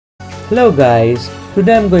Hello guys,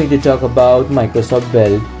 today I'm going to talk about Microsoft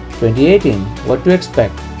Build 2018. What to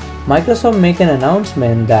expect? Microsoft make an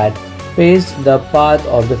announcement that paves the path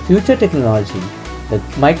of the future technology. The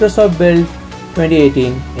Microsoft Build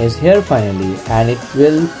 2018 is here finally, and it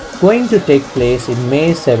will going to take place in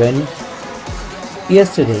May 7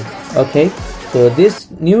 yesterday. Okay, so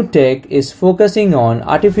this new tech is focusing on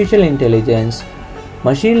artificial intelligence,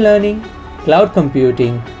 machine learning, cloud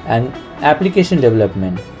computing and application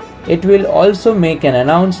development. It will also make an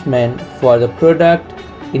announcement for the product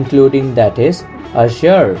including that is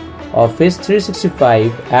Azure, Office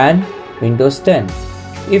 365 and Windows 10.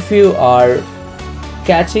 If you are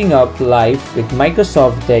catching up live with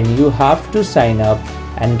Microsoft, then you have to sign up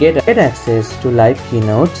and get access to live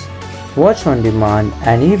keynotes, watch on demand,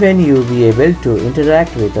 and even you'll be able to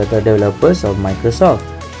interact with other developers of Microsoft.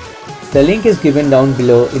 The link is given down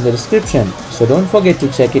below in the description, so don't forget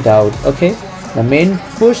to check it out, okay? The main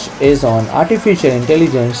push is on artificial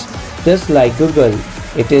intelligence. Just like Google,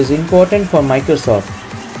 it is important for Microsoft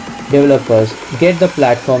developers get the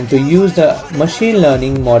platform to use the machine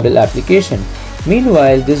learning model application.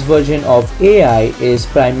 Meanwhile, this version of AI is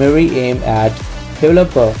primarily aimed at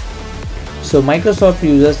developer, so Microsoft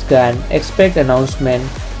users can expect announcement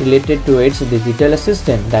related to its digital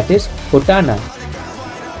assistant, that is Cortana.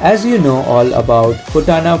 As you know all about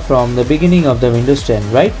Cortana from the beginning of the Windows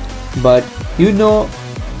 10, right? But you know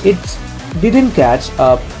it didn't catch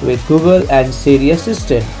up with Google and Siri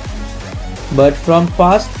Assistant. But from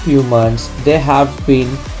past few months, there have been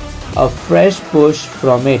a fresh push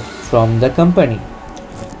from the company.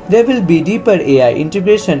 There will be deeper AI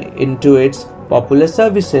integration into its popular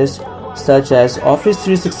services such as Office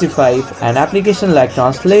 365 and applications like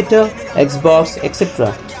Translator, Xbox,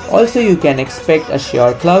 etc. Also, you can expect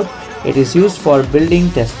Azure Cloud. It is used for building,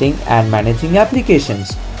 testing and managing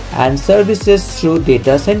applications and services through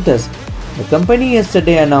data centers. The company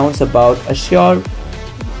yesterday announced about Azure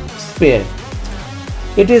Sphere.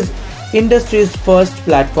 It is industry's first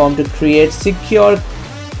platform to create secure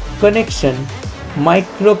connection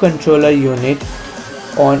microcontroller unit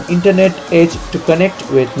on internet edge to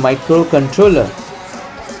connect with microcontroller.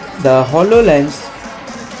 The HoloLens,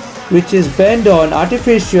 which is based on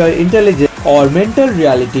artificial intelligence or augmented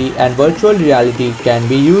reality and virtual reality, can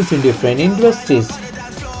be used in different industries.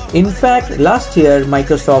 In fact, last year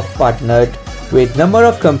Microsoft partnered with number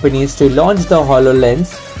of companies to launch the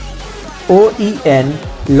HoloLens. OEN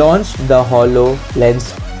launched the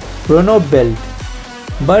HoloLens Chrono Build,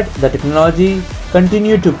 but the technology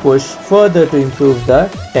continued to push further to improve the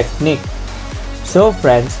technique. So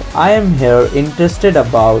friends, I am here interested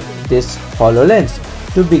about this HoloLens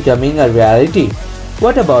to becoming a reality.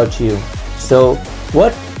 What about you? So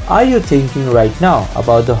what are you thinking right now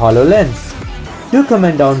about the HoloLens? Do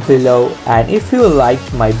comment down below, and if you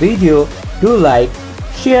liked my video, do like,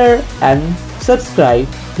 share and subscribe.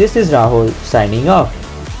 This is Rahul signing off.